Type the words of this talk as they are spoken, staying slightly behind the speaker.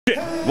Shit,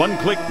 1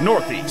 click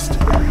northeast.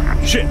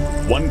 Shit,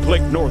 1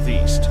 click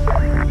northeast.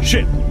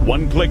 Shit,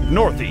 1 click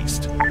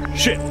northeast.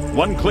 Shit,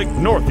 1 click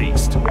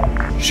northeast.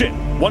 Shit,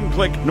 1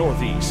 click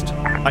northeast.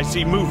 I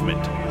see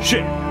movement.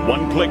 Shit,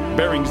 1 click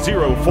bearing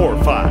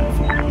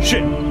 045.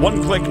 Shit,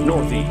 1 click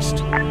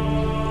northeast.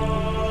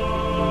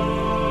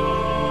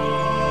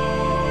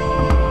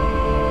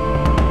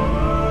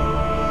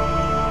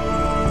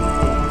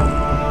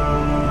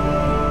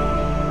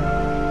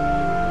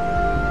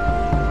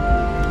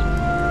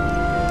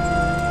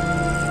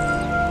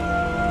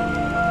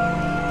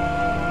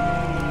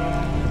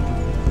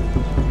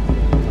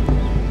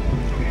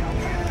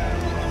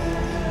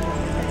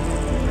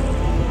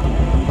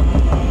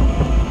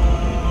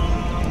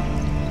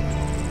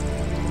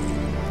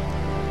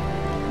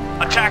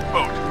 Attack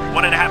boat,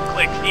 1.5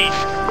 clicks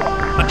east.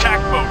 Attack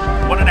boat,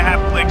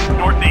 1.5 clicks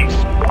northeast.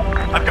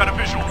 I've got a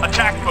visual.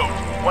 Attack boat,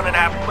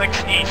 1.5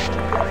 clicks east.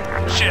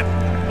 Ship,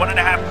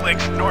 1.5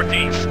 clicks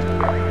northeast.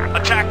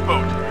 Attack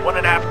boat,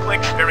 1.5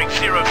 clicks bearing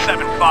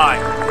 075.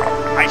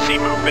 I see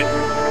movement.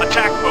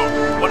 Attack boat,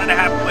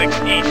 1.5 clicks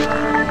east.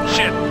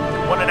 Ship,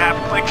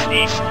 1.5 clicks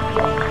east.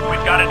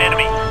 We've got an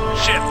enemy.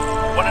 Ship,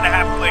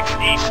 1.5 clicks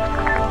east.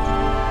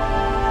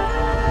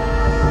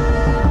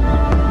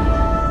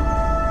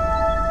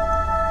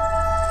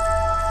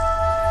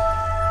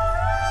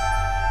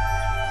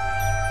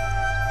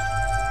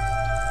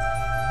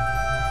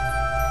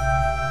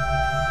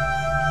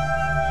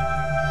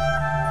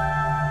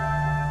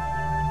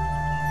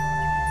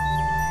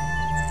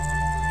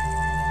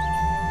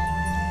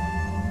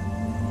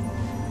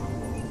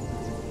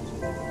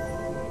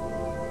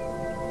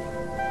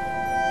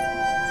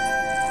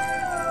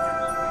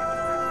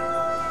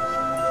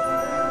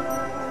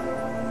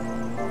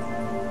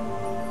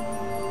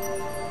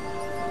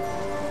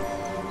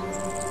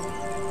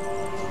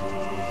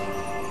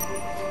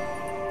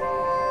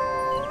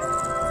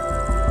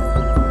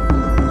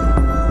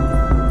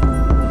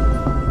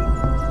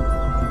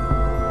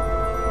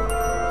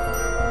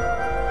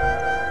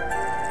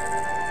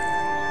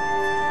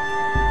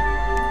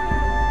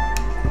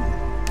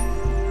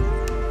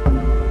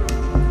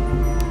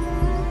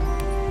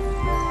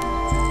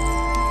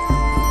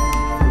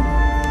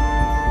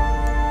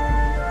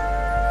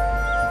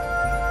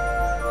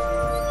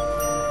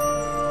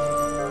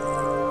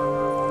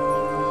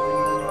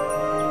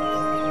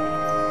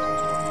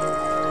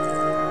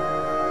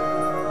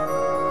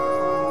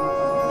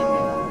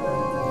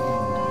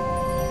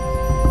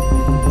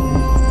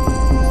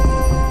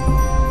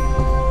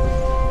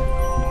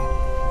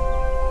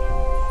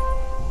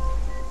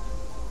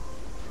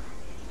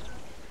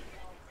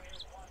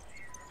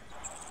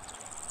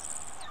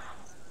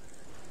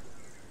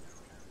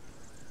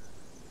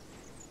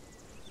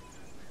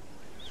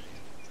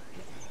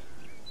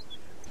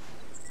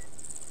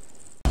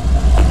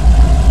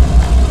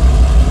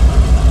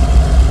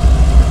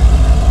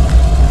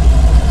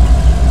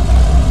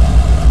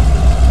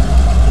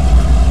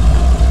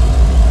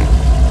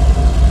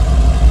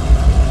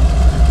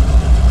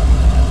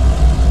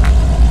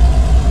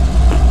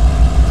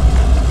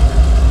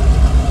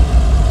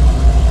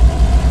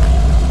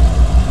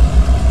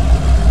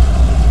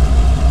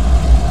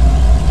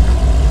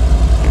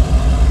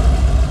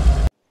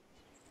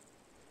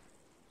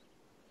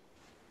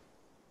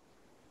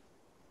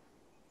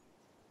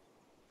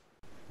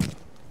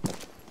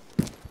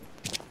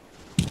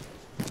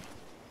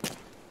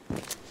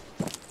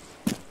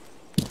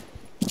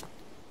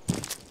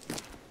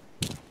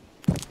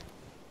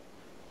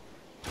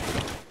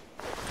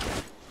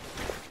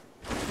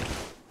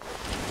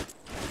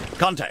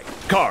 Contact.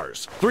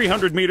 Cars.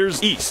 300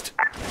 meters east.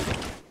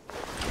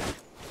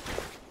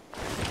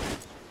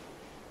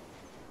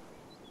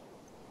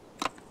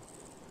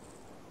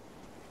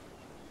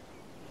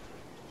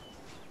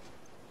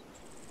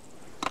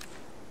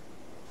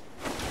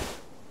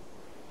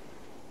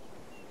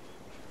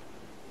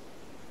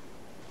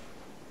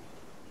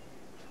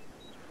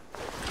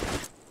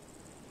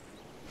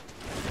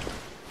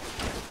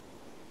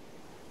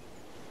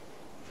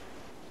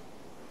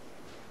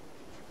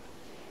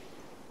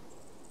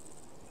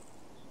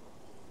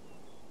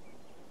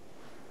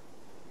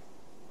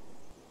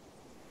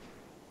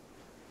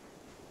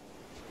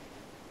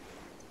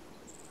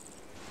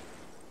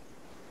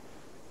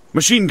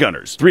 Machine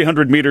gunners,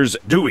 300 meters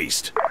due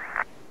east.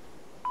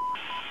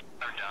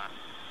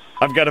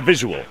 I've got a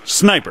visual.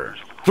 Sniper,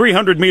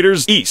 300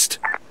 meters east.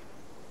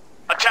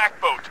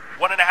 Attack boat,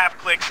 1.5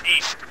 clicks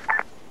east.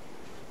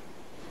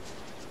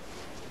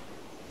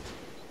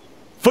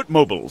 Foot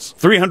mobiles,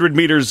 300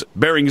 meters,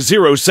 bearing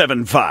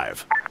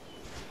 075.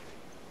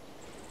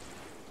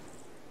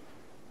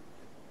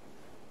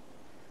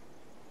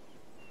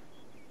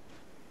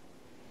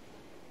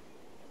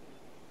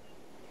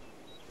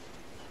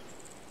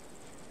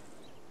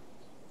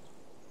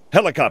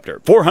 Helicopter,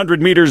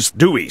 400 meters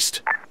due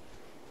east.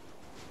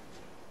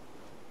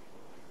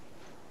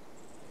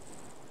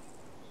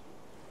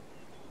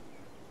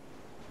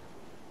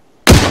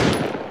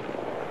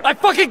 I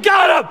fucking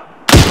got him!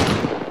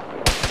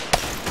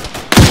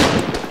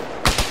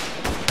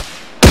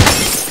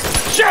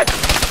 Shit!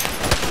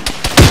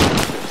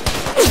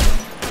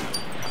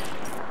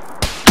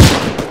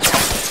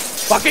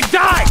 Fucking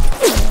die!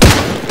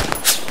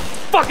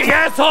 Fucking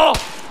asshole!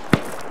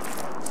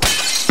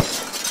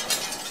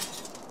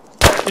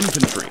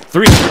 Infantry,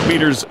 300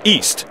 meters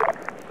east.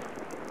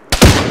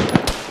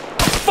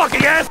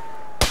 Fucking ass!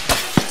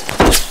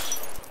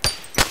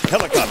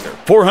 Helicopter,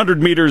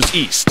 400 meters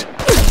east.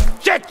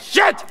 Shit!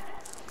 Shit!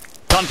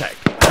 Contact.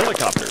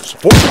 Helicopters,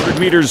 400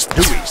 meters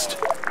due east.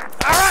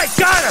 Alright,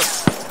 got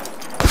him!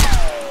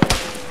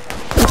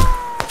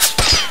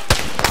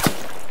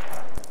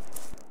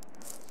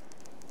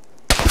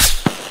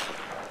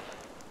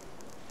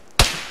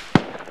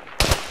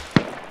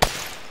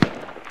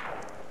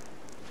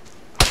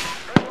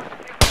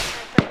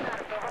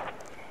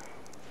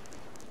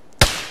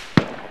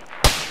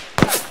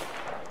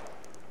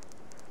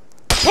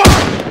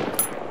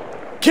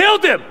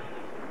 Killed him!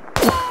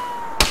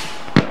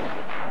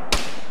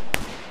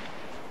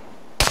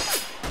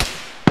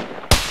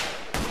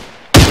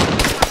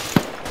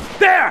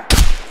 There!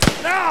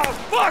 Now,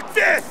 fuck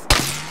this!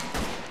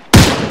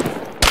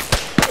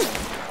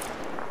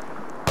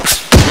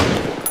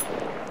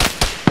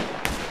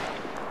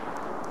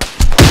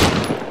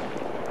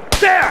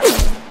 There!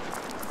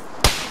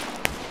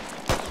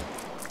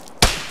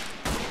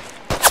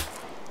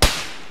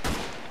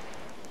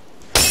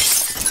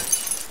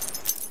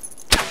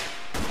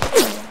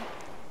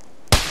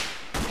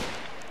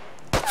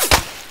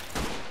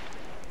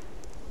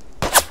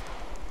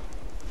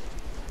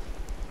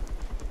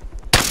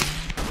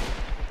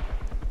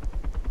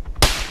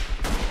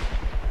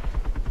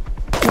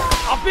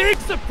 I'm being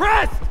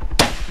suppressed!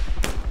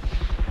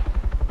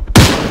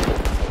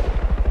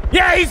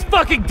 Yeah, he's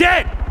fucking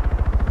dead!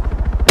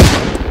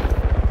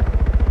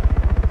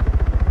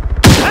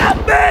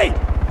 Help me!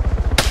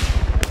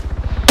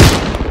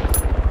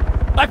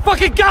 I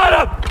fucking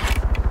got him!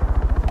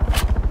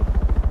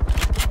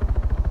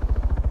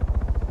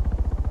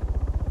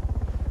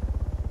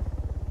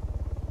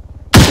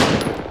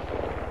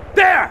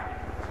 There!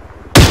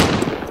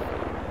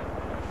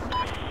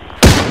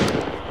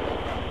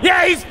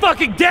 Yeah, he's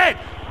fucking dead!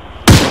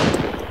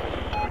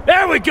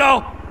 There we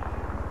go!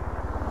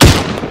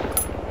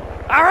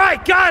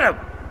 Alright, got him!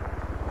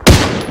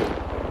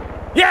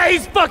 Yeah,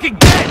 he's fucking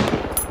dead!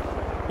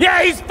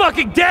 Yeah, he's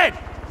fucking dead!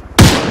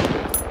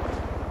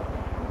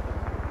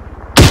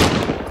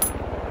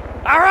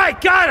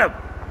 Alright, got him!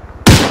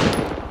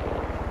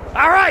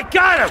 Alright,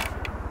 got him!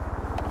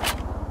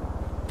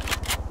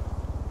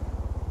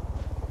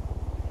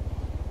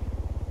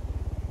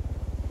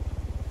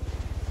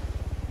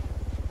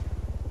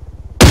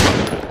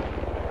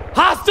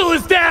 Hostile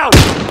is down!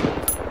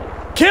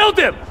 Killed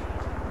him!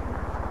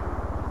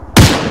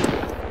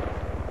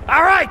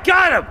 Alright,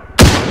 got him!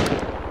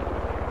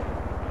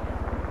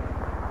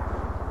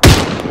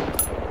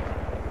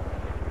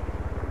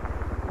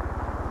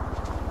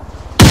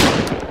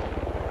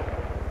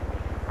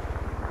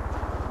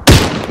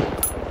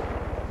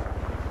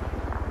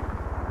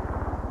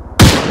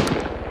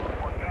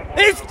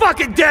 He's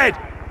fucking dead!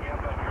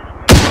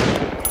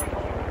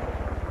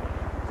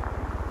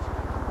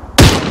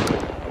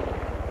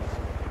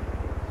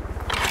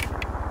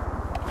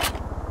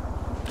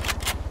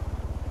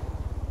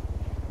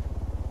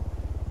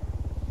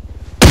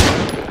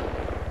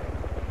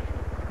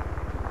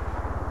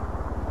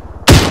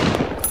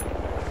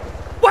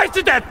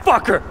 Wasted that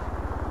fucker!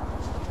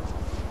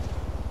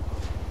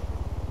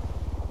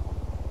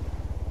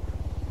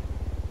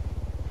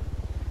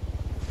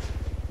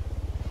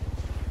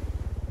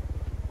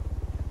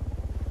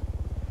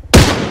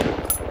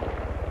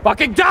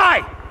 Fucking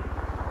die!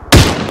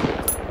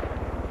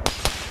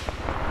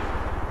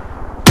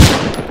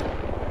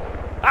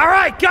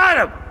 Alright, got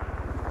him!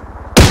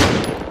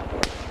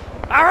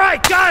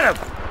 Alright, got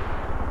him!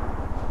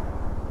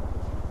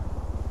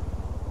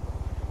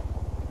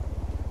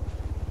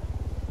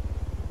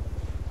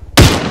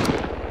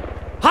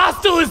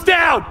 Hostile is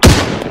down!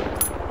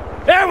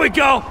 There we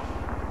go!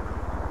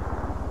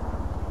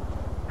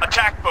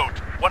 Attack boat,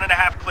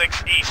 1.5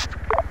 clicks east.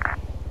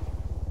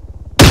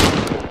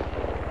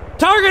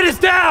 Target is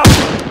down!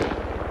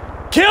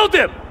 Killed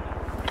him!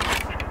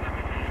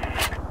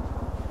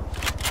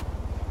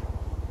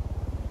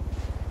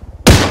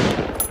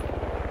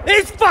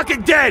 He's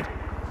fucking dead!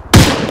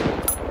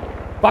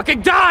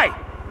 Fucking die!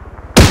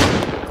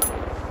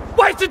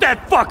 Wasted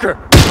that fucker!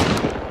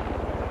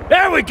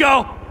 There we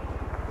go!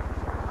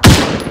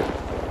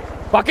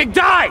 Fucking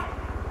die!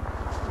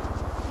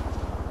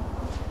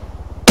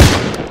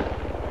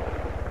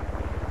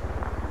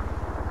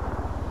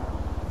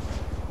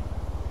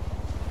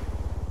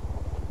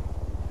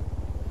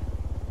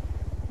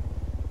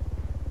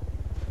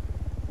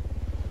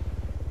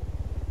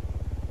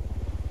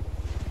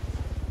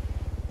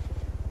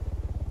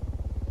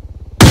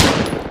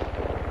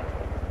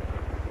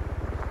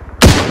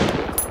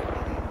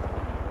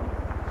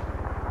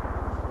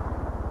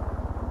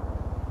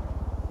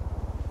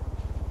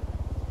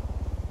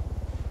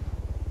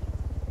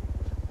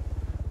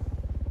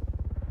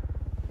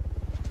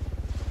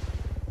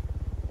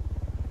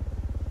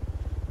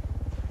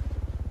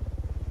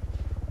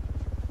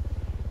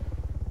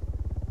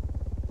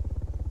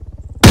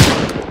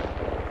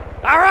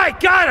 All right,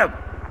 got him!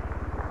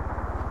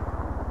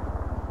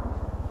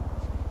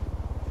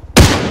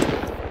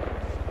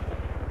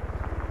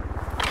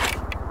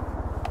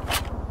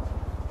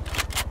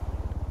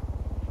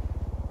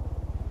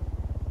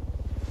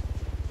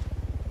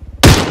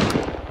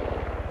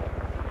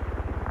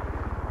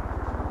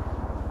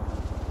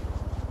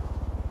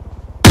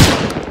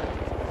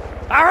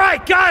 All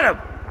right, got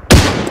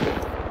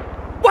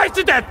him!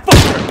 Wasted that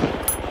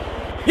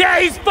fucker! Yeah,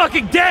 he's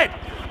fucking dead!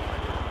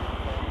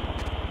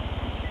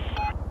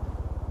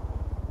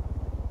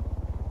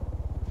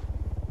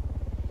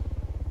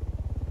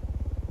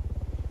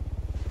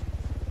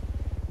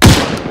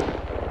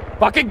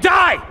 Fucking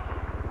die!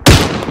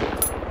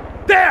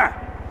 There!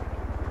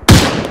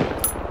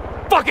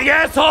 Fucking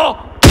asshole!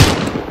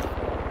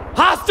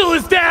 Hostile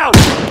is down!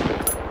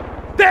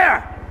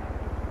 There!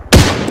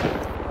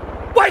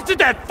 Wasted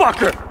that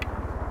fucker!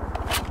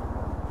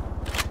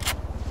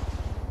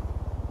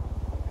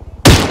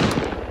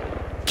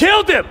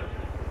 Killed him!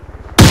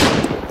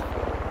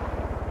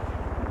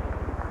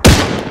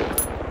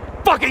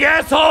 Fucking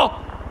asshole!